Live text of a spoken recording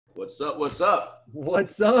What's up? What's up?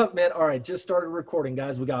 What's up, man? All right, just started recording,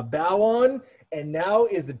 guys. We got Bow on, and now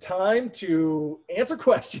is the time to answer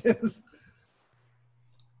questions.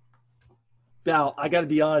 Bow, I got to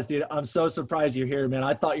be honest, dude. I'm so surprised you're here, man.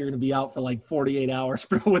 I thought you were going to be out for like 48 hours,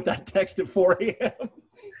 bro, with that text at 4 a.m.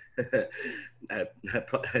 I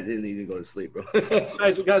didn't even go to sleep, bro.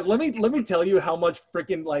 guys, let me tell you how much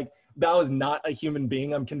freaking like Bao is not a human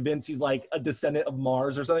being. I'm convinced he's like a descendant of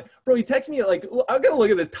Mars or something. Bro, he texts me at like, I gotta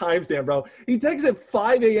look at this timestamp, bro. He texts at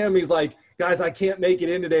 5 a.m. He's like, guys, I can't make it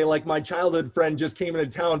in today. Like my childhood friend just came into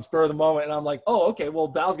town spur of the moment. And I'm like, oh, okay, well,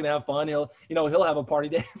 Bao's gonna have fun. He'll have a party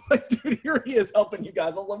day. Like, dude, here he is helping you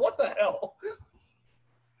guys. I was like, what the hell?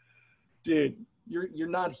 Dude, you're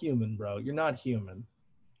not human, bro. You're not human.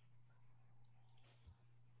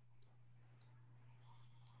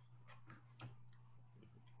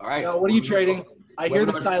 All right. Now, what are you trading? I hear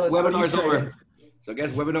the silence. Webinar's over. So I guess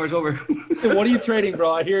webinar's over. What are you trading,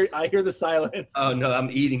 bro? I hear the silence. Oh no, I'm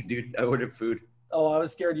eating, dude. I ordered food. Oh, I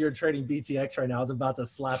was scared you were trading BTX right now. I was about to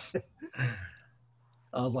slap it.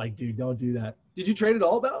 I was like, dude, don't do that. Did you trade it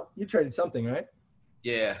all, Bell? You traded something, right?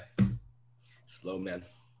 Yeah. Slow, man.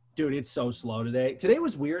 Dude, it's so slow today. Today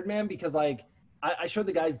was weird, man, because like I showed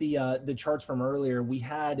the guys the charts from earlier. We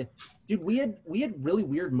had really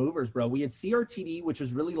weird movers, bro. We had CRTD, which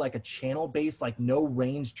was really like a channel-based, like no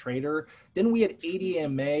range trader. Then we had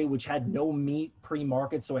ADMA, which had no meat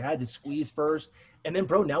pre-market, so I had to squeeze first. And then,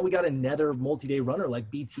 bro, now we got another multi-day runner like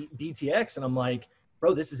BTX, and I'm like,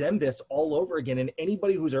 bro, this is MVIS all over again. And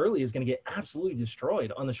anybody who's early is going to get absolutely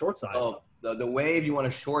destroyed on the short side. Oh, the way if you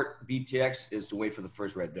want to short BTX is to wait for the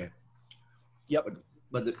first red day. Yep.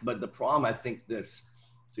 But the problem, I think this.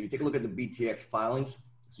 So you take a look at the BTX filings.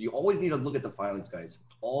 So you always need to look at the filings, guys.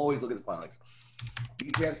 Always look at the filings.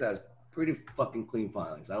 BTX has pretty fucking clean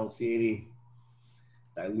filings. I don't see any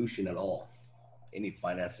dilution at all. Any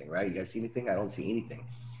financing, right? You guys see anything? I don't see anything.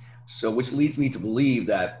 So which leads me to believe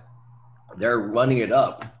that they're running it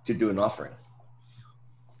up to do an offering.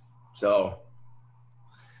 So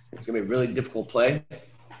it's gonna be a really difficult play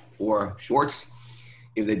for shorts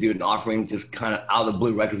if they do an offering just kind of out of the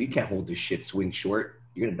blue, right? Because you can't hold this shit swing short.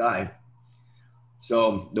 You're gonna die.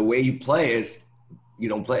 So the way you play is you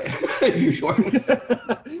don't play if you're short.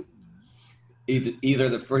 either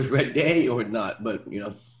the first red day or not. But you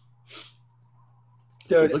know,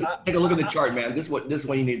 dude, take a look at the chart, man. This is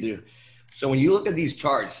what you need to do. So when you look at these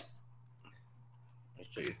charts, I'll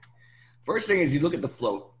show you. First thing is you look at the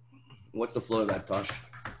float. What's the float of that, Tosh?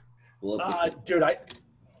 Dude, I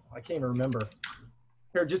can't even remember.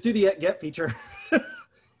 Here, just do the get feature.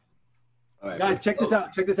 All right, guys, check this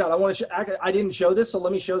out. Check this out. I want to. I didn't show this, so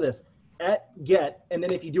let me show this. At get, and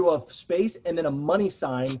then if you do a space and then a money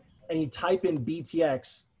sign, and you type in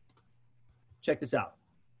BTX. Check this out.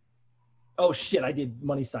 Oh shit! I did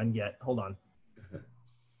money sign get. Hold on.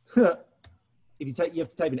 If you type, you have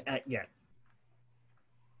to type in at get.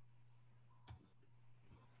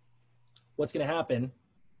 What's going to happen?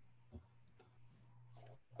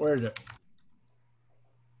 Where is it?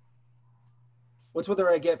 What's with the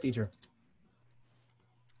at get feature?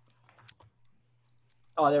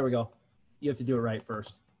 Oh, there we go. You have to do it right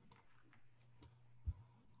first.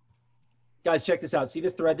 Guys, check this out. See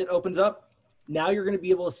this thread that opens up? Now you're going to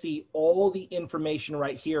be able to see all the information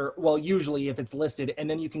right here. Well, usually if it's listed, and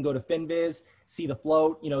then you can go to FinViz, see the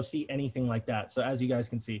float, see anything like that. So as you guys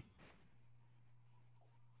can see.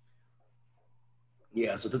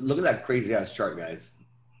 Yeah, so look at that crazy ass chart, guys.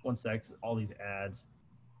 One sec, all these ads.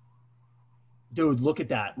 Dude, look at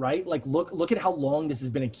that, right? Like, look at how long this has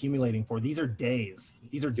been accumulating for. These are days.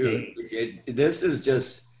 These are days. This is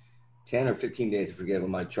just 10 or 15 days, I forget, on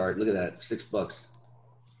my chart. Look at that, $6.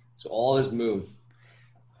 So all this move.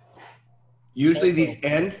 Usually these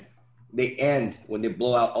end when they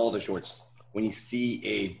blow out all the shorts. When you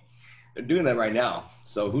see they're doing that right now.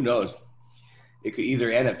 So who knows? It could either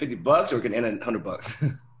end at $50 or it could end at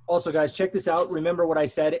 $100. Also, guys, check this out. Remember what I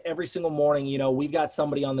said every single morning, we've got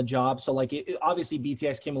somebody on the job. So like obviously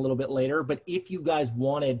BTX came a little bit later, but if you guys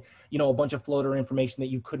wanted, a bunch of floater information that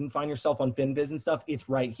you couldn't find yourself on FinViz and stuff, it's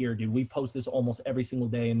right here, dude. We post this almost every single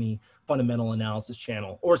day in the fundamental analysis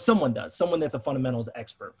channel, or someone does, someone that's a fundamentals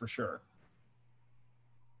expert for sure.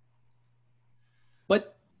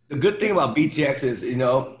 But the good thing about BTX is,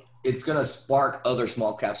 it's going to spark other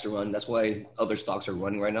small caps to run. That's why other stocks are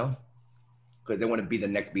running right now. Because they want to be the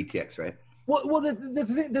next BTX, right? Well,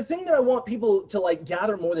 the thing that I want people to like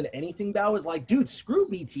gather more than anything, Bao, is like, dude, screw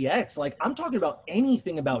BTX. Like, I'm talking about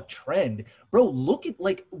anything about trend, bro. Look at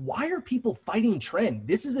like, why are people fighting trend?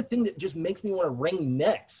 This is the thing that just makes me want to wring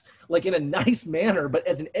necks, like in a nice manner. But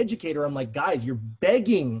as an educator, I'm like, guys, you're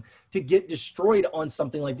begging to get destroyed on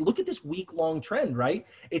something. Like, look at this week-long trend, right?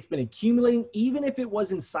 It's been accumulating, even if it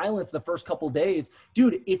was in silence the first couple days,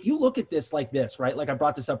 dude. If you look at this like this, right? Like I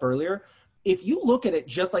brought this up earlier. If you look at it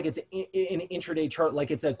just like it's an intraday chart, like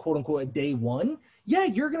it's a quote unquote a day one, yeah,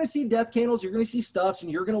 you're going to see death candles, you're going to see stuffs,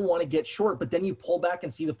 and you're going to want to get short. But then you pull back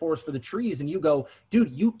and see the forest for the trees and you go,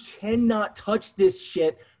 dude, you cannot touch this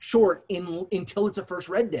shit short until it's a first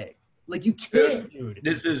red day. Like you can't, dude.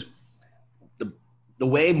 This is the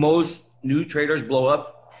way most new traders blow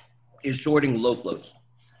up is shorting low floats.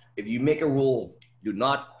 If you make a rule, do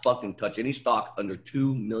not fucking touch any stock under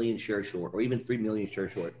 2 million shares short or even 3 million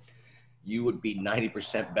shares short, you would be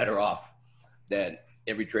 90% better off than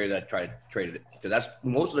every trader that traded it. Because that's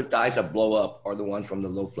most of the guys that blow up are the ones from the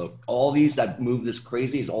low float. All these that move this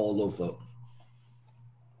crazy is all low float.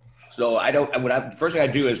 So first thing I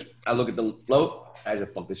do is I look at the float. I say,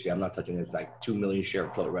 fuck this shit. I'm not touching this like 2 million share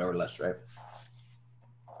float, right, or less, right?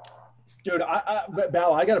 Dude,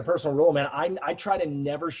 Bao, I got a personal rule, man. I try to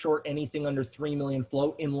never short anything under 3 million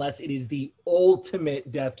float unless it is the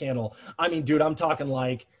ultimate death candle. I mean, dude, I'm talking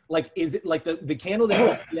like is it like the candle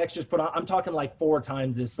that BTX just put on? I'm talking like 4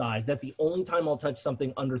 times this size. That's the only time I'll touch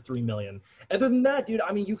something under 3 million. Other than that, dude,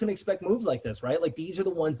 I mean, you can expect moves like this, right? Like these are the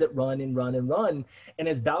ones that run and run and run. And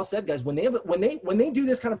as Bao said, guys, when they do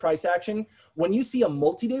this kind of price action, when you see a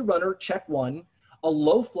multi-day runner, check 1, a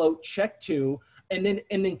low float, check 2, and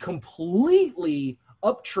then completely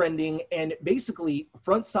uptrending and basically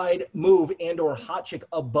front side move and or hot chick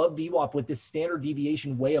above VWAP with this standard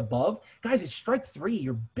deviation way above. Guys, it's strike 3.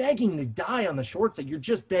 You're begging to die on the short side. You're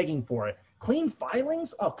just begging for it. Clean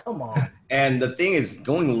filings? Oh, come on. And the thing is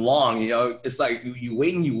going long, it's like you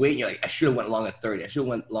wait and you wait. And you're like, I should have went long at 30. I should have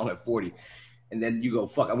went long at 40. And then you go,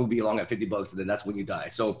 fuck, I'm going to be long at $50. And then that's when you die.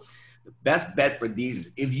 So the best bet for these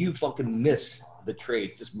is if you fucking miss the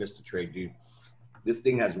trade, just miss the trade, dude. This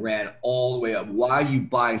thing has ran all the way up. Why are you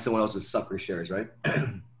buying someone else's sucker shares, right?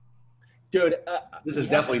 Dude. This is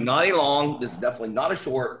definitely not a long. This is definitely not a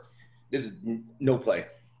short. This is no play.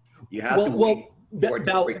 You have to wait.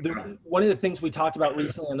 One of the things we talked about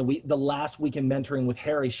recently on the last weekend mentoring with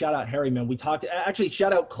Harry, shout out Harry, man. We talked, actually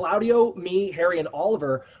shout out Claudio, me, Harry, and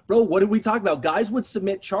Oliver. Bro, what did we talk about? Guys would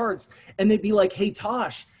submit charts and they'd be like, hey,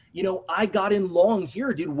 Tosh, I got in long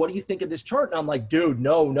here, dude. What do you think of this chart? And I'm like, dude,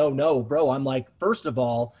 no, bro. I'm like, first of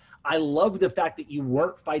all, I love the fact that you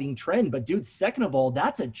weren't fighting trend, but dude, second of all,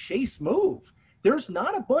 that's a chase move. There's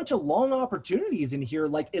not a bunch of long opportunities in here,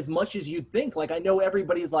 like as much as you'd think. Like I know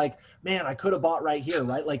everybody's like, man, I could have bought right here,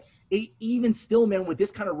 right? Like even still, man, with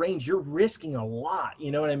this kind of range, you're risking a lot.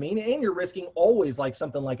 You know what I mean? And you're risking always like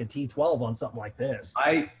something like a T12 on something like this.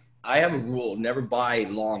 I have a rule: never buy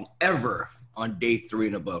long ever on day 3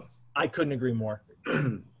 and above. I couldn't agree more.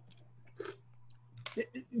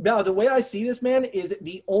 Now, the way I see this, man, is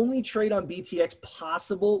the only trade on BTX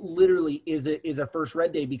possible literally is a first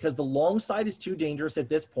red day because the long side is too dangerous at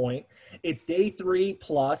this point. It's day 3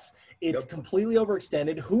 plus. It's completely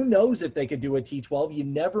overextended. Who knows if they could do a T12? You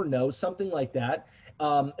never know, something like that.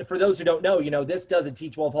 For those who don't know, this does a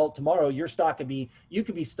T12 halt tomorrow. Your stock you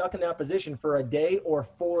could be stuck in that position for a day or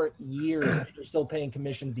 4 years. And you're still paying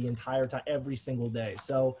commissions the entire time, every single day.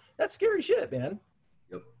 So that's scary shit, man.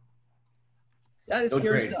 Yep. That is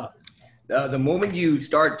scary stuff. The moment you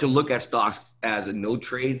start to look at stocks as a no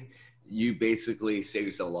trade, you basically save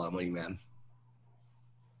yourself a lot of money, man.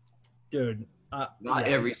 Dude. Not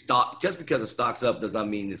every stock, just because a stock's up does not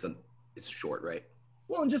mean it's short, right?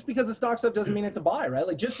 Well, and just because the stock's up doesn't mean it's a buy, right?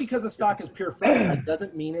 Like just because a stock is pure front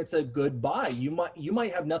doesn't mean it's a good buy. You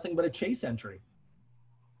might have nothing but a chase entry.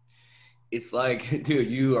 It's like, dude,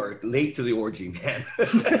 you are late to the orgy, man.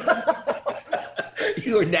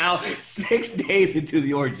 You are now 6 days into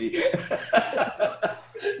the orgy.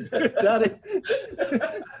 Dude,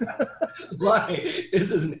 Right. This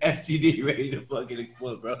is an STD ready to fucking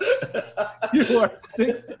explode, bro. You are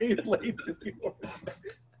 6 days late to the orgy.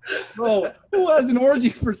 Bro, who has an orgy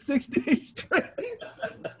for 6 days straight?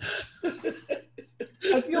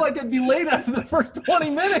 I feel like I'd be late after the first 20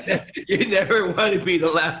 minutes. You never want to be the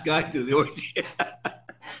last guy to the orgy.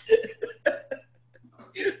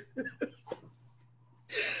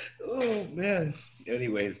 Oh, man.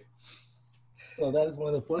 Anyways. Well, that is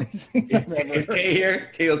one of the funniest things I've ever heard. Is Tay here?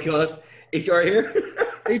 Tay will kill us. HR here?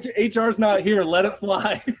 HR's not here. Let it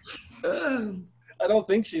fly. I don't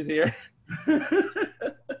think she's here.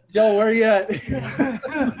 Joe, where you at?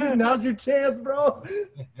 Now's your chance, bro.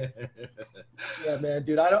 Yeah, man,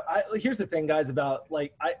 dude. Here's the thing, guys. About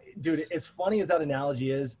dude. As funny as that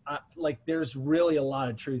analogy is, there's really a lot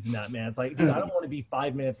of truth in that, man. It's like, dude, I don't want to be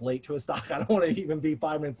 5 minutes late to a stock. I don't want to even be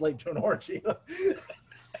 5 minutes late to an orgy.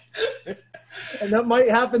 And that might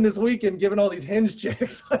happen this weekend, given all these hinge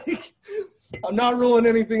chicks. Like, I'm not ruling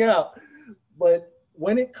anything out, but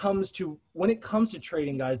when it comes to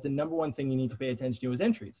trading, guys, the number one thing you need to pay attention to is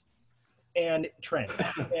entries and trend.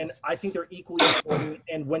 And I think they're equally important.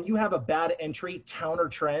 And when you have a bad entry, counter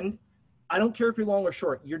trend, I don't care if you're long or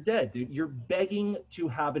short, you're dead, dude. You're begging to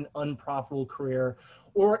have an unprofitable career,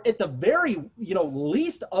 or at the very,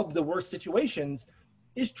 least of the worst situations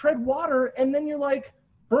is tread water. And then you're like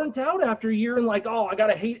burnt out after a year and like, oh, I got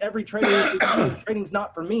to hate every trader. Trading's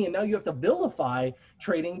not for me. And now you have to vilify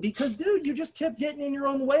trading because, dude, you just kept getting in your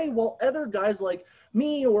own way, while other guys like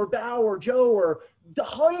me or Bao or Joe or the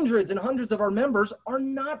hundreds and hundreds of our members are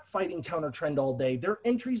not fighting counter trend all day. Their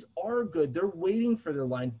entries are good. They're waiting for their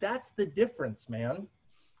lines. That's the difference, man.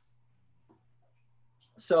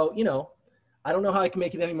 So, I don't know how I can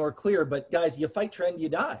make it any more clear, but guys, you fight trend, you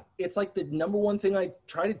die. It's like the number one thing I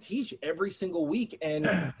try to teach every single week. And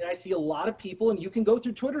I see a lot of people, and you can go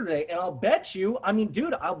through Twitter today, and I'll bet you,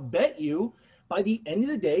 I'll bet you by the end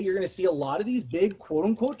of the day, you're going to see a lot of these big quote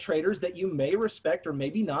unquote traders that you may respect or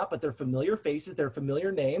maybe not, but they're familiar faces, they're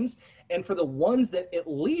familiar names. And for the ones that at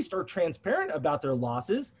least are transparent about their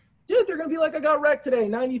losses, dude, they're going to be like, I got wrecked today,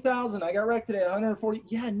 90,000. I got wrecked today, 140.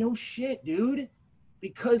 Yeah, no shit, dude.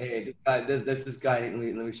 Because there's this guy. Let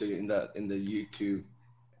me show you in the YouTube,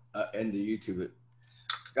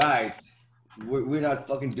 guys. We're not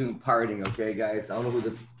fucking doing pirating, okay, guys. I don't know who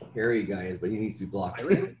this Harry guy is, but he needs to be blocked.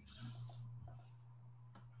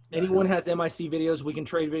 Anyone has MIC videos? We can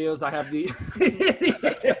trade videos. I have the.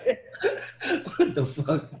 What the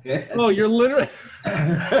fuck, man? Oh, you're literally.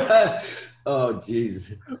 Oh,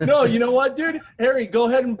 jeez. No, you know what, dude? Harry, go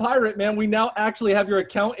ahead and pirate, man. We now actually have your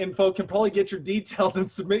account info, can probably get your details and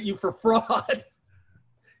submit you for fraud.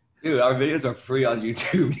 Dude, our videos are free on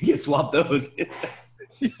YouTube. You can swap those.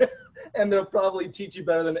 Yeah. And they'll probably teach you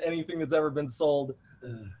better than anything that's ever been sold.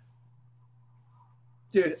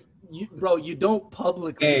 Dude, you don't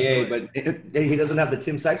publicly. Hey, but he doesn't have the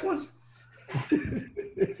Tim Sykes ones?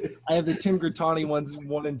 I have the Tim Grattani ones,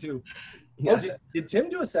 1 and 2. Yeah. Oh, did Tim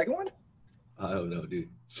do a second one? I don't know, dude.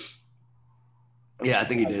 Yeah, I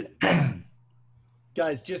think he did.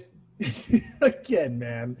 Guys, just again,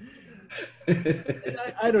 man.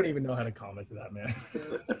 I don't even know how to comment to that, man.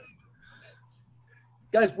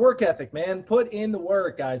 Guys, work ethic, man. Put in the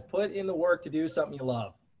work, guys. Put in the work to do something you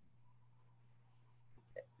love.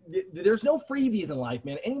 There's no freebies in life,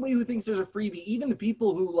 man. Anybody who thinks there's a freebie, even the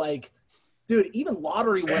people who dude, even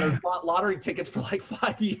lottery winners bought lottery tickets for like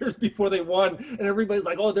 5 years before they won. And everybody's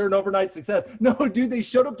like, oh, they're an overnight success. No, dude, they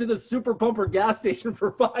showed up to the Super Pumper gas station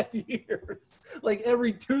for 5 years. Like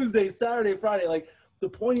every Tuesday, Saturday, Friday. Like the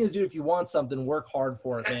point is, dude, if you want something, work hard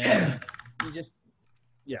for it, man. You just,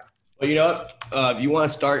 yeah. Well, you know what? If you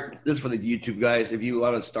want to start, this is for the YouTube guys. If you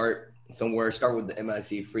want to start somewhere, start with the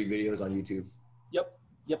MIC free videos on YouTube.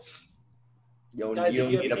 Yep. You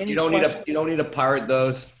don't need to pirate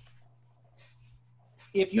those.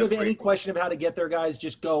 If you have any question of how to get there, guys,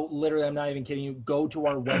 just go, literally, I'm not even kidding you, go to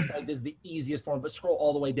our website. This is the easiest form, but scroll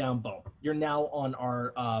all the way down, boom. You're now on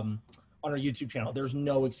our YouTube channel. There's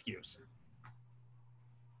no excuse.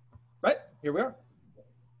 Right, here we are.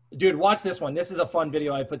 Dude, watch this one. This is a fun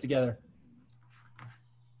video I put together.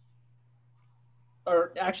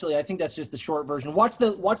 Or actually, I think that's just the short version. Watch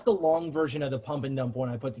the long version of the pump and dump one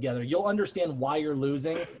I put together. You'll understand why you're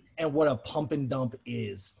losing and what a pump and dump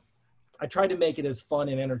is. I tried to make it as fun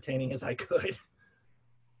and entertaining as I could.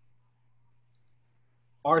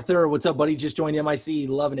 Arthur, what's up, buddy? Just joined MIC.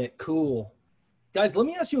 Loving it. Cool. Guys, let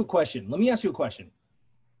me ask you a question.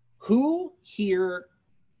 Who here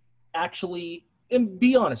actually, and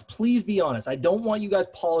be honest, please be honest. I don't want you guys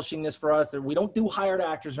polishing this for us. We don't do hired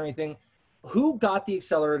actors or anything. Who got the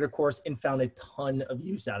accelerator course and found a ton of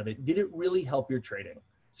use out of it? Did it really help your trading?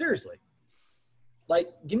 Seriously.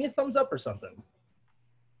 Like, give me a thumbs up or something.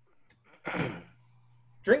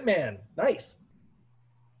 Drink man, nice.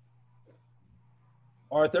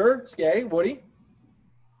 Arthur, Skay, Woody,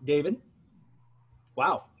 David.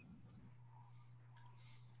 Wow.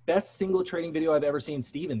 Best single trading video I've ever seen.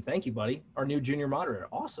 Steven, thank you, buddy. Our new junior moderator.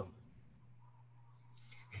 Awesome.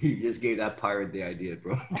 You just gave that pirate the idea,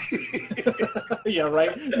 bro. Yeah,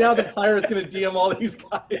 right. Now the pirate's gonna DM all these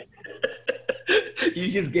guys.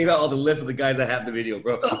 You just gave out all the list of the guys that have the video,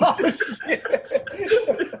 bro. Oh, shit.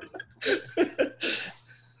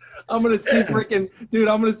 I'm gonna see dude.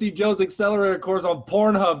 I'm gonna see Joe's accelerator course on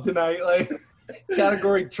Pornhub tonight. Like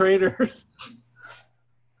category traders.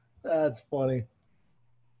 That's funny.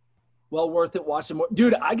 Well worth it. Watching more,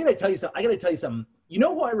 dude. I gotta tell you something. You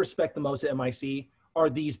know who I respect the most at MIC are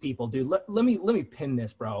these people, dude. Let me pin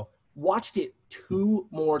this, bro. Watched it 2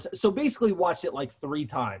 more. So basically, watched it like 3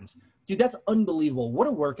 times. Dude, that's unbelievable. What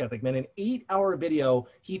a work ethic, man. An 8-hour video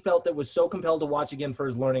he felt that was so compelled to watch again for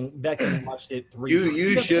his learning. Becky watched it 3 times.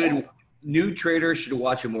 You should. New traders should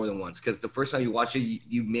watch it more than once because the first time you watch it,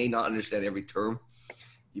 you may not understand every term.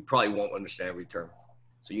 You probably won't understand every term.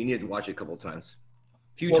 So you need to watch it a couple of times.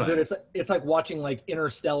 Times. Dude, it's like watching like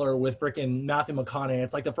Interstellar with freaking Matthew McConaughey.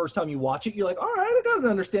 It's like the first time you watch it, you're like, all right, I got an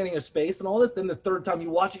understanding of space and all this. Then the third time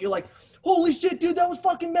you watch it, you're like, holy shit, dude, that was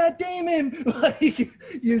fucking Matt Damon. Like,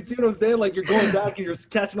 you see what I'm saying? Like you're going back and you're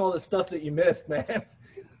catching all the stuff that you missed, man.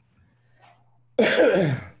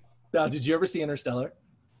 Now, did you ever see Interstellar?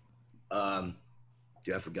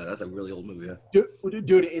 Dude, I forgot. That's a really old movie.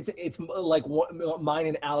 Dude, it's like mine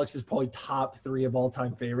and Alex is probably top 3 of all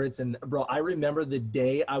time favorites. And bro, I remember the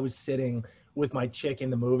day I was sitting with my chick in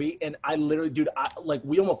the movie, and I literally, dude,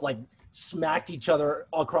 we almost like smacked each other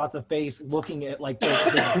across the face, looking at like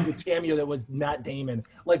the cameo that was Matt Damon.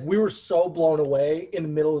 Like we were so blown away in the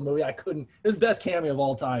middle of the movie, I couldn't. It was the best cameo of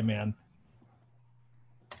all time, man.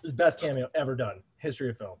 It was the best cameo ever done, history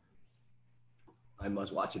of film. I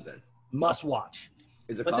must watch it then. Must watch.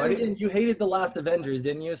 Is it but comedy? then again, you hated the last Avengers,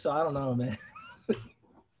 didn't you? So I don't know, man.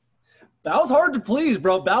 Bow's hard to please,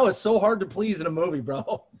 bro. Bow is so hard to please in a movie,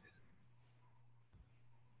 bro.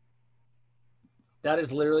 That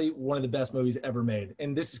is literally one of the best movies ever made.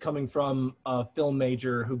 And this is coming from a film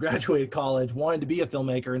major who graduated college, wanted to be a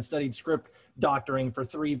filmmaker, and studied script doctoring for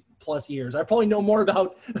 3+ years. I probably know more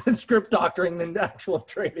about script doctoring than actual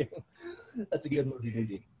trading. That's a good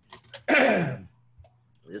movie, dude.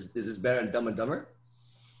 Is this better than Dumb and Dumber?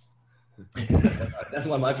 That's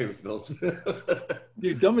one of my favorite films.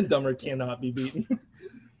 Dude, Dumb and Dumber cannot be beaten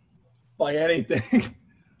by anything.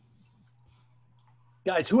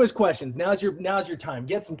 Guys, who has questions? Now's your time.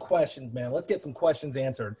 Get some questions, man. Let's get some questions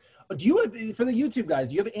answered. Do you have, for the YouTube guys,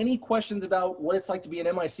 do you have any questions about what it's like to be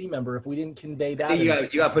an MIC member if we didn't convey that? You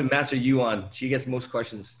got to put Master U on. She gets most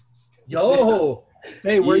questions. Yo.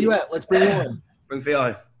 Hey, where you at? Let's bring her on. Bring Faye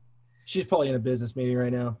on. She's probably in a business meeting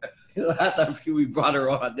right now. Last time we brought her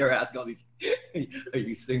on, they're asking all these, are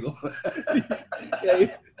you single? Yeah, you're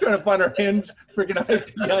trying to find her Hinge freaking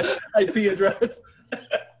IP address.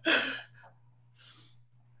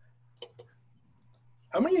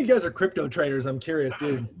 How many of you guys are crypto traders? I'm curious,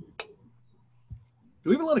 dude. Do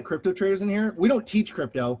we have a lot of crypto traders in here? We don't teach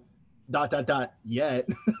crypto, ... yet.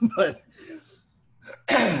 But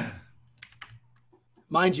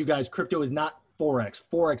mind you guys, crypto is not Forex.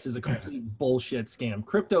 Forex is a complete bullshit scam.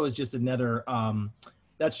 Crypto is just another,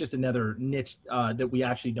 that's just another niche that we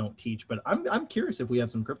actually don't teach. But I'm curious if we have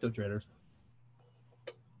some crypto traders.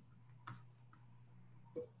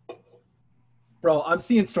 Bro, I'm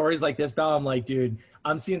seeing stories like this, Val. I'm like, dude,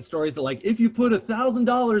 I'm seeing stories that like, if you put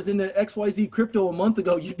 $1,000 into XYZ crypto a month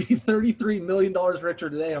ago, you'd be $33 million richer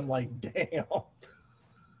today. I'm like, damn.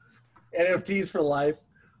 NFTs for life.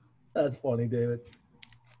 That's funny, David.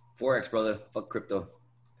 Forex, brother. Fuck crypto.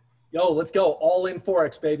 Yo, let's go. All in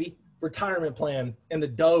Forex, baby. Retirement plan and the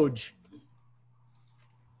Doge.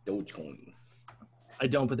 Dogecoin. I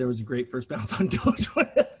don't, but there was a great first bounce on Doge.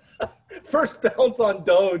 First bounce on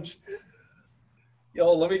Doge.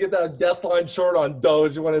 Yo, let me get that death line short on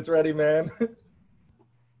Doge when it's ready, man.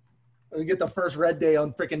 Let me get the first red day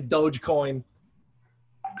on freaking Dogecoin.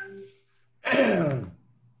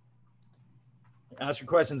 Ask your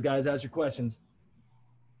questions, guys. Ask your questions.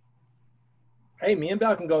 Hey, me and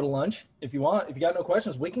Val can go to lunch if you want. If you got no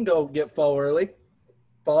questions, we can go get pho early.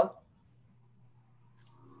 Pho?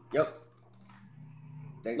 Yep.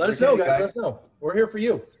 Thanks. Let us know, guys. Let us know. We're here for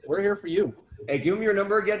you. We're here for you. Hey, give me your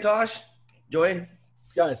number again, Tosh. Joy.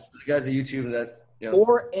 Guys. You guys are YouTube. That, you know.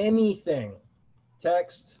 For anything,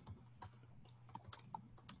 text.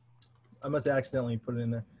 I must have accidentally put it in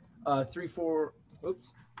there.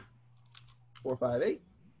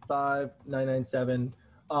 458-5997.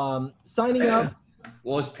 Signing up.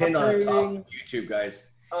 Well, it's pinned on the top of YouTube, guys.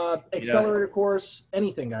 Accelerator course,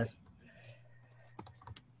 anything, guys.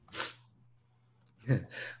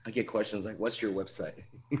 I get questions like, "What's your website?"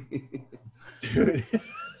 Dude,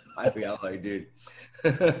 I feel like, dude.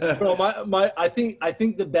 Bro, I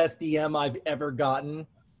think the best DM I've ever gotten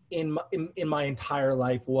in my entire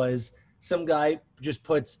life was some guy just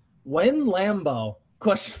puts "when Lambo?" ?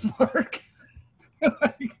 And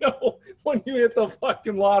I go, when you hit the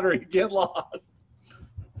fucking lottery, get lost.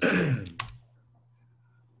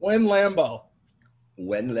 When Lambo.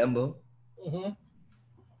 When Lambo? Mm-hmm.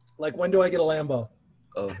 Like, when do I get a Lambo?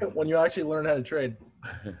 Oh. When you actually learn how to trade.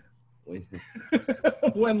 When?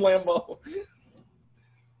 When Lambo.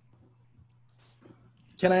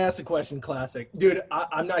 Can I ask a question? Classic. Dude,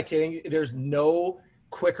 I'm not kidding. There's no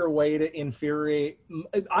quicker way to infuriate.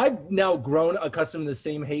 I've now grown accustomed to the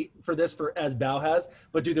same hate for this as Bao has,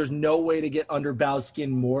 but dude, there's no way to get under Bao's skin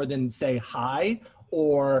more than say hi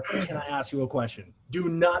or can I ask you a question? Do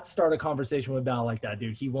not start a conversation with Bao like that,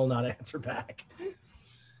 dude. He will not answer back.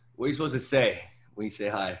 What are you supposed to say when you say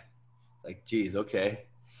hi? Like, geez, okay.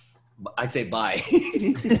 I'd say bye.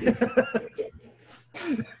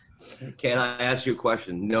 Can I ask you a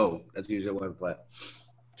question? No. That's usually what I play.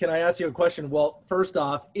 Can I ask you a question? Well, first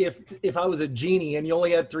off, if I was a genie and you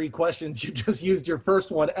only had 3 questions, you just used your first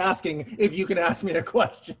one asking if you can ask me a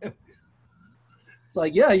question. It's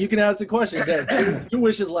like, yeah, you can ask a question. Okay. 2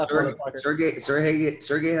 wishes left.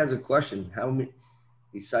 Sergey has a question.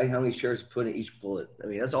 Decide how many shares to put in each bullet. I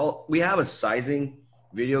mean, that's all. We have a sizing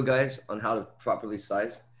video, guys, on how to properly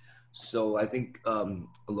size. So I think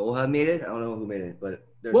Aloha made it. I don't know who made it, but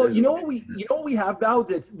you know what we have,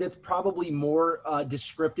 Bao, that's probably more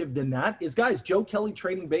descriptive than that is, guys, Joe Kelly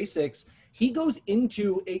Trading Basics. He goes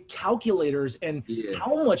into calculators and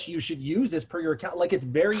how much you should use as per your account. Like, it's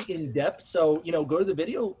very in depth. So, go to the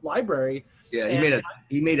video library. Yeah,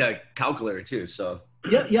 he made a calculator too. So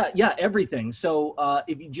yeah, everything. So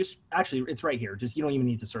if you just it's right here. Just, you don't even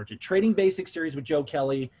need to search it. Trading Basics series with Joe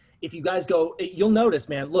Kelly. If you guys go, you'll notice,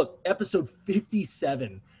 man. Look, episode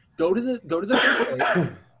 57. Go to the first page.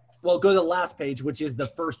 Well, go to the last page, which is the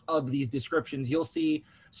first of these descriptions. You'll see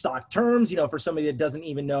stock terms, for somebody that doesn't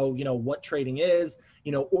even know, what trading is,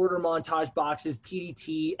 order montage boxes,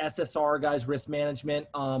 PDT, SSR, guys, risk management.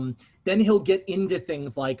 Then he'll get into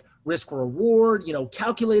things like risk reward,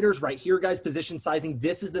 calculators right here, guys, position sizing.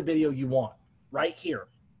 This is the video you want right here.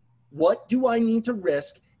 What do I need to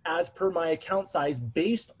risk as per my account size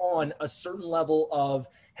based on a certain level of,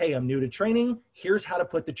 hey, I'm new to training. Here's how to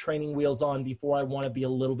put the training wheels on before I want to be a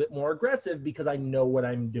little bit more aggressive because I know what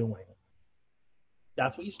I'm doing.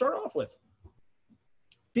 That's what you start off with.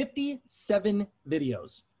 57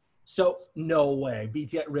 videos. So no way.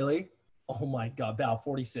 BTX, really? Oh my God, Bao,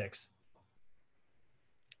 46.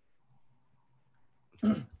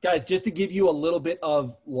 Guys, just to give you a little bit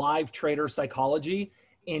of live trader psychology,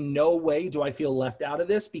 in no way do I feel left out of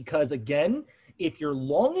this because, again, if you're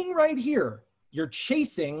longing right here, you're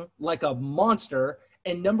chasing like a monster.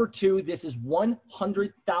 And number 2, this is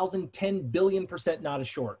 100,000, 10 billion% not a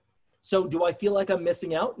short. So do I feel like I'm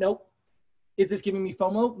missing out? Nope. Is this giving me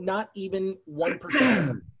FOMO? Not even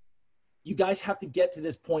 1%. You guys have to get to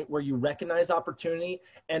this point where you recognize opportunity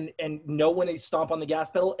and know when to stomp on the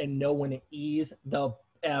gas pedal and know when to ease the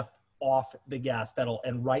F off the gas pedal.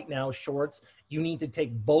 And right now, shorts, you need to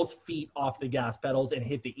take both feet off the gas pedals and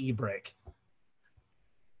hit the e-brake.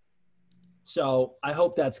 So I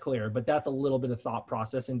hope that's clear, but that's a little bit of thought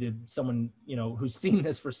process into someone, who's seen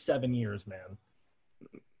this for 7 years, man.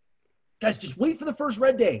 Guys, just wait for the first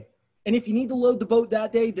red day. And if you need to load the boat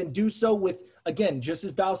that day, then do so with, again, just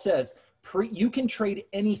as Bao says, you can trade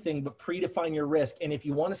anything but predefine your risk. And if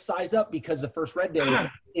you want to size up because the first red day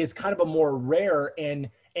is kind of a more rare and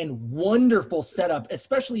wonderful setup,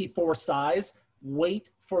 especially for size,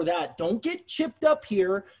 wait for that. Don't get chipped up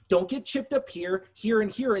here. Don't get chipped up here, here,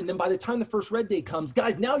 and here. And then by the time the first red day comes,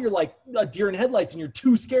 guys, now you're like a deer in headlights and you're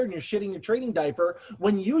too scared and you're shitting your trading diaper.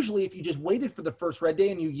 When usually if you just waited for the first red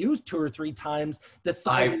day and you used 2 or 3 times the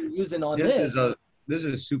size that you're using on this. This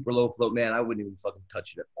is a super low float, man. I wouldn't even fucking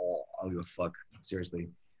touch it at all. I don't give a fuck. Seriously.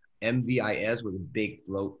 MVIS with a big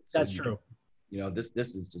float. So that's true.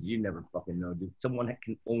 This is just, you never fucking know, dude. Someone that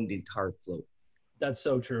can own the entire float. That's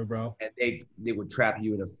so true, bro. And they would trap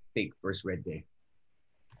you in a fake first red day.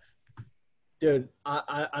 Dude,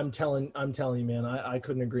 I'm telling you, man, I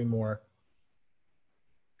couldn't agree more.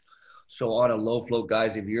 So on a low float,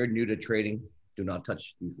 guys, if you're new to trading, do not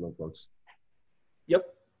touch these low floats. Yep,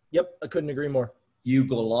 I couldn't agree more. You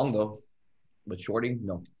go long though, but shorting,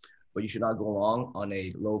 no. But you should not go long on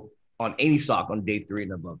on any stock on day 3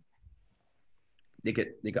 and above. They could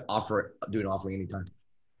do an offering anytime.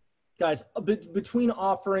 Guys, between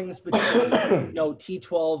offerings, between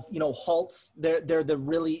T12, halts, they're the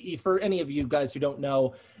really, for any of you guys who don't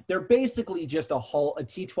know, they're basically just a halt. A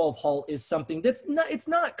T12 halt is something it's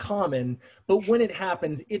not common, but when it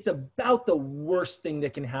happens, it's about the worst thing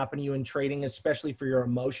that can happen to you in trading, especially for your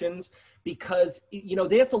emotions, because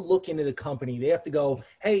they have to look into the company. They have to go,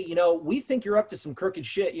 hey, we think you're up to some crooked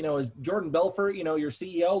shit. As Jordan Belfort, your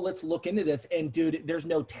CEO, let's look into this. And dude, there's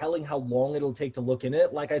no telling how long it'll take to look into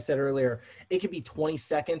it. Like I said earlier, earlier, it could be 20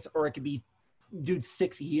 seconds or it could be, dude,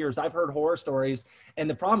 6 years. I've heard horror stories. And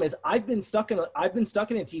the problem is I've been stuck in a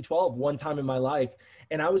T12 one time in my life,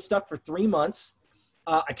 and I was stuck for 3 months.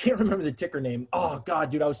 I can't remember the ticker name. Oh God,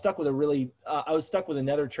 dude, I was stuck with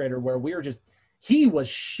another trader where we were just, he was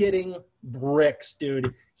shitting bricks,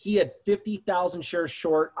 dude. He had 50,000 shares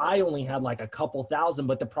short. I only had like a couple thousand,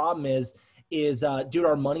 but the problem is dude,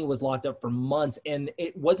 our money was locked up for months, and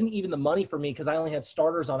it wasn't even the money for me because I only had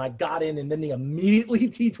starters on. I got in and then they immediately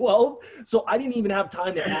T12. So I didn't even have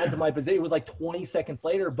time to add to my position. It was like 20 seconds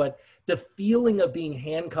later, but the feeling of being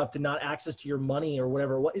handcuffed and not access to your money or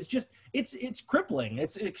whatever is just, it's crippling.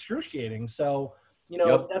 It's excruciating. So, you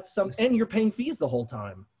know, that's and you're paying fees the whole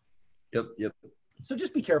time. Yep. So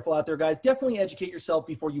just be careful out there, guys. Definitely educate yourself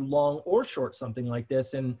before you long or short something like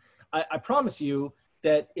this. And I promise you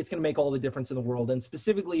that it's going to make all the difference in the world. And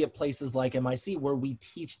specifically at places like MIC, where we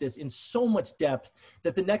teach this in so much depth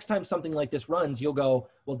that the next time something like this runs, you'll go,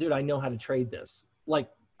 well, dude, I know how to trade this. Like,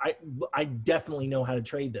 I definitely know how to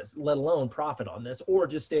trade this, let alone profit on this, or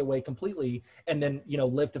just stay away completely and then, you know,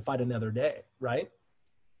 live to fight another day, right?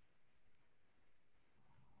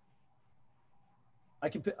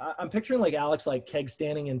 I'm picturing like Alex, like keg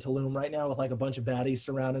standing in Tulum right now with like a bunch of baddies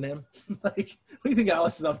surrounding him. Like, what do you think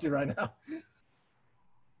Alex is up to right now?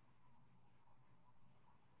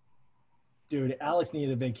 Dude, Alex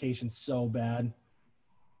needed a vacation so bad.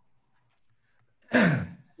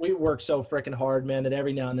 We work so freaking hard, man, that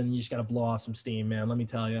every now and then you just got to blow off some steam, man. Let me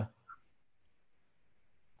tell you.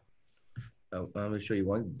 Oh, I'm going to show you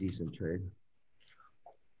one decent trade.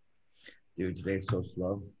 Dude, today's so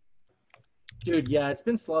slow. Dude, yeah, it's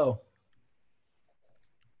been slow.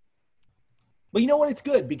 But you know what? It's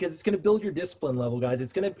good because it's going to build your discipline level, guys.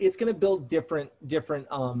 It's going to build different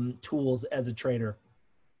tools as a trader.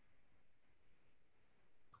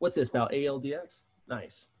 What's this about? ALDX?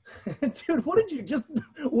 Nice. Dude, what did you just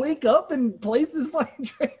wake up and place this fucking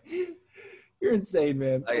trade? You're insane,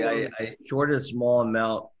 man. I shorted a small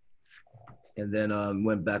amount and then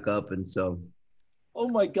went back up, and so. Oh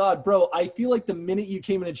my God, bro. I feel like the minute you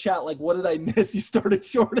came in a chat, like, what did I miss? You started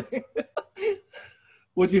shorting.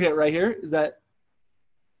 What'd you hit right here? Is that?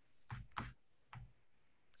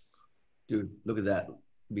 Dude, look at that.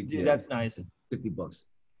 BTX. Dude, that's nice. $50.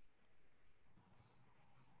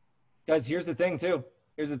 Guys, here's the thing too.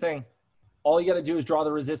 Here's the thing. All you got to do is draw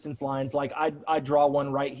the resistance lines. Like I draw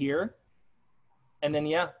one right here. And then,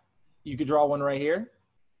 yeah, you could draw one right here.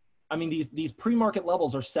 I mean, these pre-market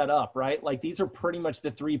levels are set up, right? Like these are pretty much the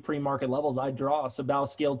 3 pre-market levels I draw. So Bao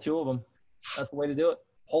scaled 2 of them. That's the way to do it.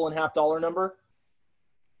 Whole and half dollar number.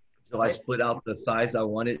 So I split out the size I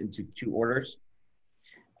wanted into 2 orders.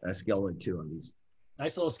 I scaled in 2 on these.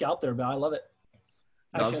 Nice little scalp there, Bao. I love it.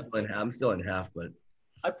 Actually, no, I'm still in half, but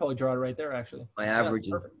I'd probably draw it right there, actually. my average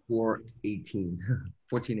is 418,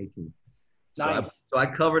 1418. Nice. So I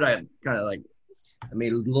covered, I kind of like, I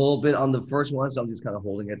made a little bit on the first one, so I'm just kind of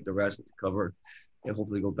holding it, the rest to cover and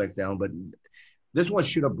hopefully go back down. But this one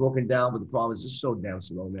should have broken down, but the problem is it's so damn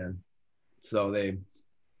slow, man. So they,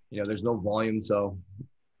 you know, there's no volume, so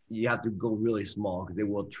you have to go really small because they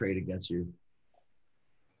will trade against you.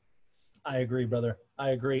 I agree, brother.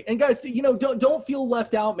 I agree. And guys, you know, don't feel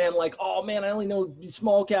left out, man. Like, oh man, I only know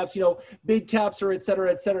small caps, you know, big caps or et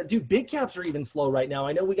cetera, et cetera. Dude, big caps are even slow right now.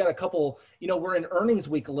 I know we got a couple, you know, we're in earnings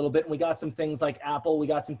week a little bit, and we got some things like Apple. We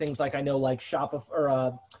got some things like, I know, like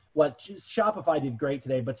Shopify did great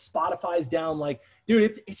today, but Spotify's down. Like, dude,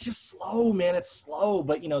 it's just slow, man. It's slow,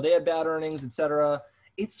 but you know, they had bad earnings, et cetera.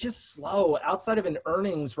 It's just slow. Outside of an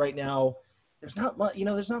earnings right now, there's not much, you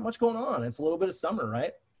know, there's not much going on. It's a little bit of summer,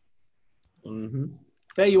 right? Mm-hmm.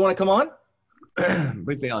 Faye, you want to come on?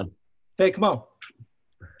 Briefly on. Faye, come on.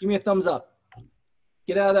 Give me a thumbs up.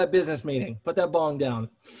 Get out of that business meeting. Put that bong down.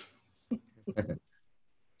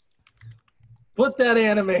 Put that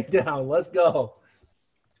anime down. Let's go.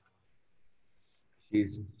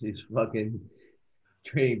 She's fucking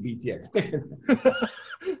trading BTX.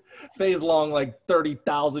 Faye's long like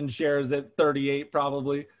 30,000 shares at 38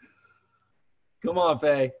 probably. Come on,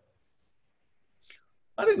 Faye.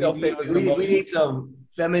 I didn't know Faye was we need some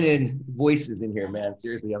feminine voices in here, man.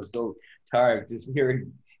 Seriously, I'm so tired of just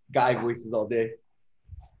hearing guy voices all day.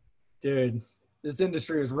 Dude, this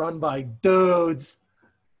industry is run by dudes.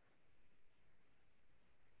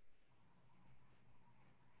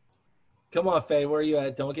 Come on, Faye, where are you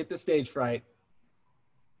at? Don't get the stage fright.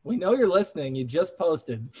 We know you're listening. You just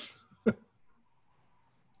posted.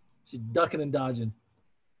 She's ducking and dodging.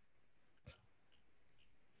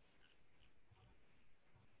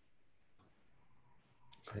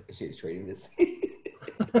 She's trading this.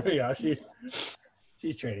 Yeah,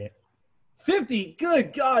 she's trading it. 50.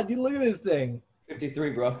 Good God, dude, look at this thing.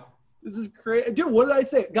 53, bro. This is crazy. Dude, what did I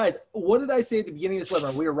say? Guys, what did I say at the beginning of this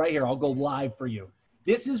webinar? We were right here. I'll go live for you.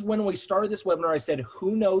 This is when we started this webinar. I said,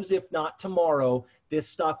 who knows if not tomorrow, this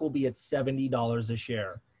stock will be at $70 a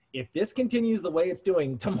share. If this continues the way it's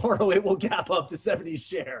doing, tomorrow it will gap up to 70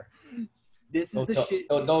 share. This is the shit.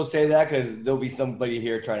 Don't say that because there'll be somebody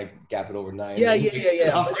here trying to gap it over 9. Yeah.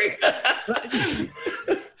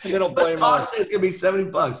 And then I'll blame Tosh says it's going to be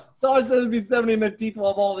 $70. Tosh says it'll be 70 and the T12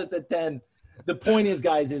 all that's at 10. The point is,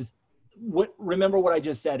 guys, is remember what I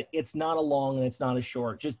just said. It's not a long and it's not a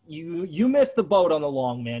short. Just you missed the boat on the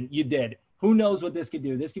long, man. You did. Who knows what this could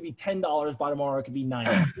do? This could be $10 by tomorrow. It could be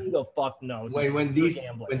 $9. Who the fuck knows? When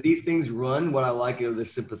these things run, what I like are the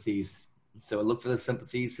sympathies. So look for the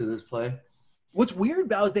sympathies to this play. What's weird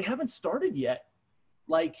about is they haven't started yet.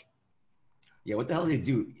 Like, yeah, what the hell did they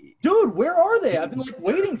do? Dude, where are they? I've been like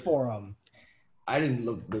waiting for them. I didn't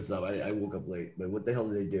look this up. I woke up late. But what the hell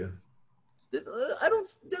did they do? There's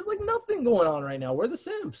like nothing going on right now. Where are the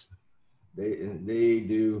simps? They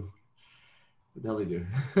do. What the hell they do?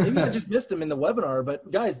 Maybe I just missed them in the webinar. But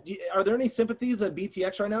guys, are there any sympathies at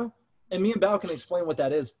BTX right now? And me and Bao can explain what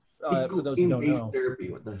that is for those who don't know. Therapy.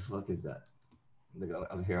 What the fuck is that?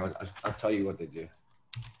 I'm here. I'll tell you what they do.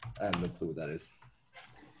 I have no clue what that is.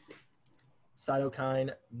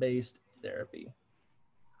 Cytokine-based therapy.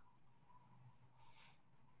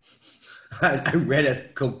 I read as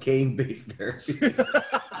cocaine-based therapy.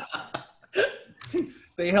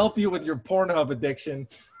 They help you with your Pornhub addiction.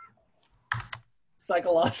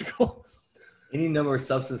 Psychological. Any number of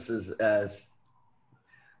substances as...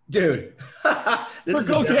 Dude. For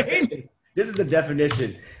cocaine? This is the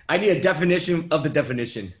definition. I need a definition of the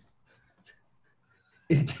definition.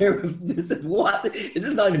 This is what? This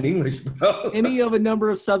is not even English, bro. Any of a number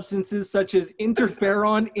of substances such as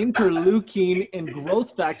interferon, interleukin, and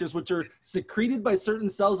growth factors, which are secreted by certain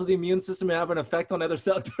cells of the immune system and have an effect on other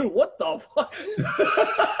cells. Dude, what the fuck?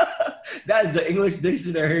 That is the English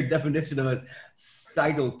dictionary definition of a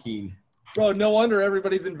cytokine. Bro, no wonder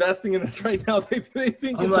everybody's investing in this right now. They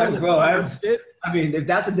think I'm it's like, bro, shit. I mean, if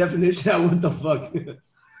that's the definition, what the fuck?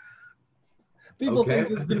 People think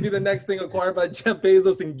this is going to be the next thing acquired by Jeff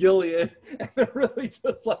Bezos and Gilead, and they're really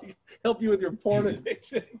just like help you with your porn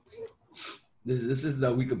addiction. This is the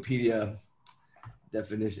Wikipedia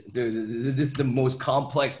definition. Dude, this is the most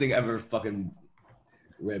complex thing I've ever fucking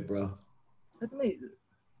read, bro.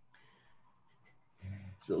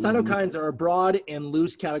 Cytokines are a broad and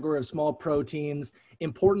loose category of small proteins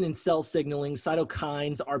important in cell signaling.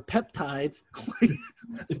 Cytokines are peptides,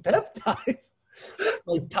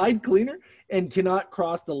 like Tide Cleaner, and cannot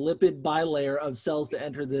cross the lipid bilayer of cells to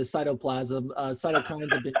enter the cytoplasm.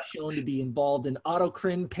 Cytokines have been shown to be involved in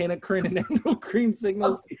autocrine, panacrine, and endocrine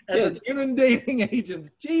signals as inundating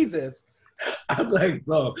agents. Jesus. I'm like,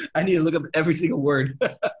 bro, I need to look up every single word.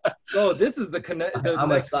 Bro, this is the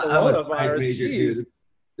next coronavirus. Jeez.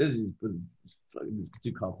 This is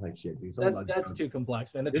too complex shit, dude. That's too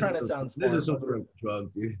complex, man. They're trying to sound smart. This is some sort of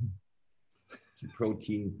drug, dude. It's a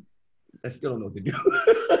protein. I still don't know what to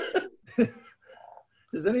do.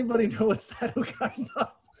 Does anybody know what cytokine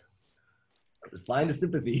does? Find the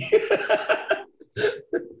sympathy.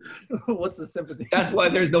 What's the sympathy? That's why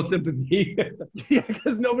there's no sympathy. Yeah,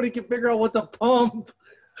 because nobody can figure out what to pump.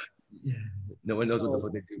 Yeah. No one knows what the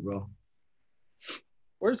fuck they do, bro.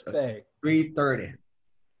 Where's Faye? 3:30.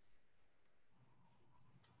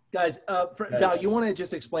 Guys, Val, you want to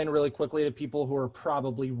just explain really quickly to people who are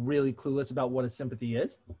probably really clueless about what a sympathy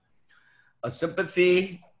is? A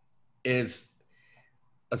sympathy is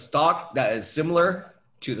a stock that is similar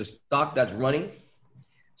to the stock that's running.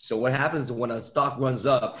 So what happens when a stock runs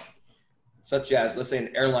up, such as, let's say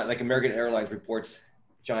an airline, like American Airlines reports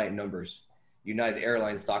giant numbers, United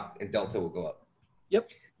Airlines stock and Delta will go up. Yep,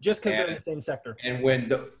 just because they're in the same sector.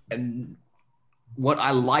 And what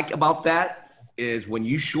I like about that is when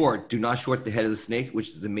you short, do not short the head of the snake, which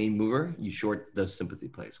is the main mover. You short the sympathy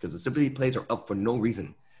plays because the sympathy plays are up for no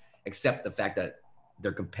reason except the fact that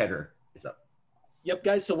their competitor is up. Yep,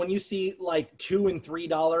 guys. So when you see like $2 and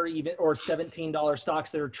 $3 even or $17 stocks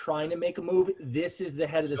that are trying to make a move, this is the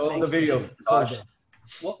head of the snake. Show them the video, Josh.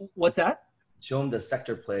 What's that? Show them the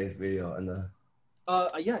sector play video and the.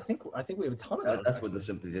 Yeah, I think we have a ton of that. That's what the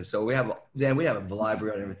sympathy is. So we have a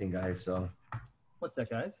library on everything, guys. So. What's that,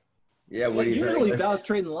 guys? Yeah, what usually Val's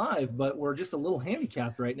trading live, but we're just a little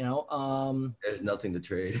handicapped right now. There's nothing to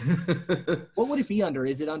trade. What would it be under?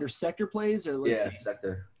 Is it under sector plays or let's see.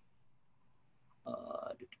 Sector.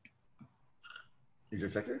 Is there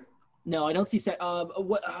sector? No, I don't see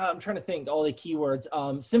what I'm trying to think. All the keywords.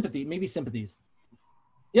 Sympathy, maybe sympathies.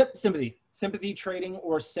 Yep, sympathy. Sympathy trading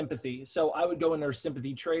or sympathy. So I would go in there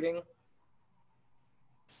sympathy trading.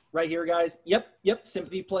 Right here, guys. Yep.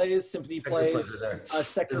 Sympathy plays. Sympathy plays. Sector plays.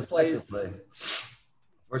 Sector play.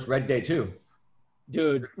 First red day too.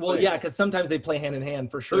 Dude. Well, yeah, because sometimes they play hand in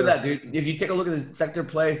hand for sure. Look at that, dude. If you take a look at the sector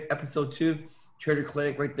plays, episode 2, Trader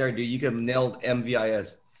Clinic, right there, dude. You could have nailed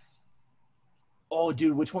MVIS. Oh,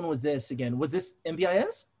 dude, which one was this again? Was this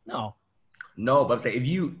MVIS? No. No, but I'm saying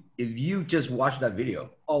if you just watch that video.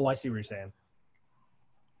 Oh, I see what you're saying.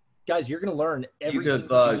 Guys, you're gonna learn everything. You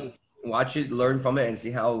could watch it, learn from it, and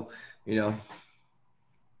see how, you know.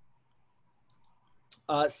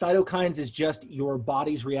 Cytokines is just your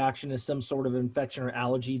body's reaction to some sort of infection or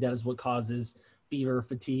allergy. That is what causes fever,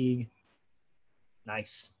 fatigue.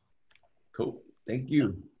 Nice. Cool. Thank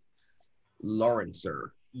you, Lawrence,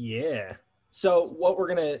 sir. Yeah. So what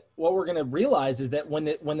we're gonna realize is that when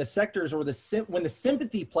the sectors or when the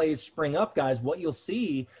sympathy plays spring up, guys, what you'll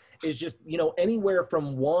see is just, you know, anywhere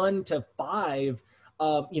from 1 to 5,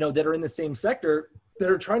 you know, that are in the same sector that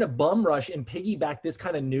are trying to bum rush and piggyback this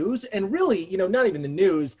kind of news. And really, you know, not even the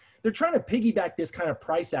news, they're trying to piggyback this kind of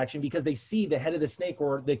price action because they see the head of the snake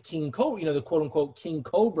or the king cobra, you know, the quote unquote king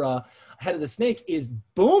cobra head of the snake is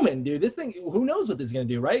booming, dude. This thing, who knows what this is going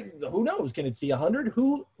to do, right? Who knows? Can it see 100?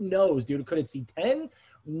 Who knows, dude? Could it see 10?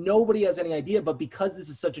 Nobody has any idea. But because this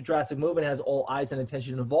is such a drastic move and has all eyes and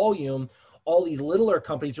attention and volume, all these littler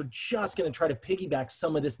companies are just going to try to piggyback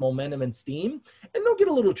some of this momentum and steam, and they'll get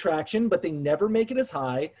a little traction, but they never make it as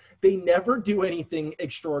high. They never do anything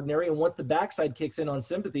extraordinary. And once the backside kicks in on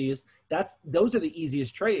sympathies, those are the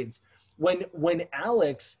easiest trades. When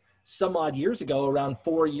Alex some odd years ago, around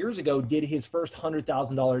 4 years ago, did his first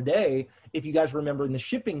 $100,000 day, if you guys remember in the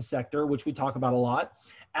shipping sector, which we talk about a lot,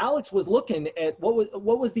 Alex was looking at what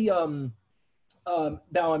was the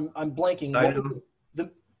now I'm blanking. What was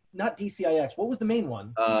the not DCIX. What was the main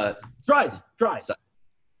one? Dries.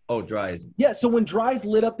 Oh, Dries. Yeah, so when Dries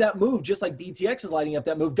lit up that move, just like BTX is lighting up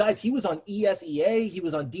that move, guys, he was on ESEA, he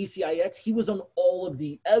was on DCIX, he was on all of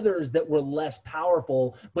the others that were less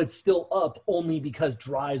powerful, but still up only because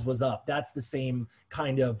Dries was up. That's the same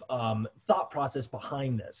kind of thought process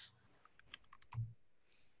behind this.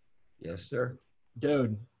 Yes, sir.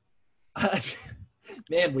 Dude.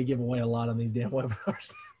 Man, we give away a lot on these damn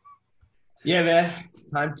webinars. Yeah, man.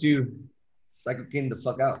 Time to Psycho King the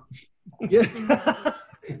fuck out. Yeah.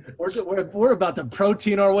 We're about to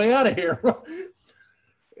protein our way out of here. All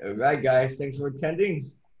right, guys. Thanks for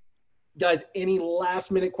attending. Guys, any last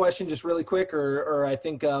minute question, just really quick, or I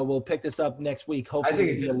think we'll pick this up next week. Hopefully, I think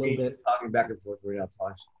it's just a little bit talking back and forth right now,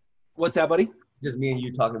 Tosh. What's that, buddy? Just me and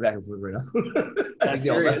you talking back and forth right now. That's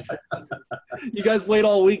serious. You guys wait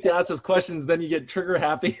all week to ask us questions, then you get trigger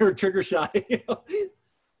happy or trigger shy. You know?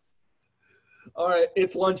 All right,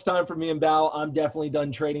 it's lunchtime for me and Bao. I'm definitely done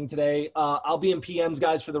trading today. I'll be in PMs,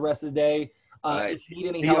 guys, for the rest of the day. Right. If you need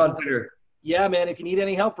any see help, you on Twitter. Yeah, man. If you need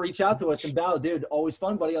any help, reach out to us. And Bao, dude, always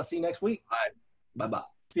fun, buddy. I'll see you next week. All right. Bye-bye.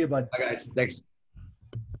 See you, bud. Bye, guys. Thanks.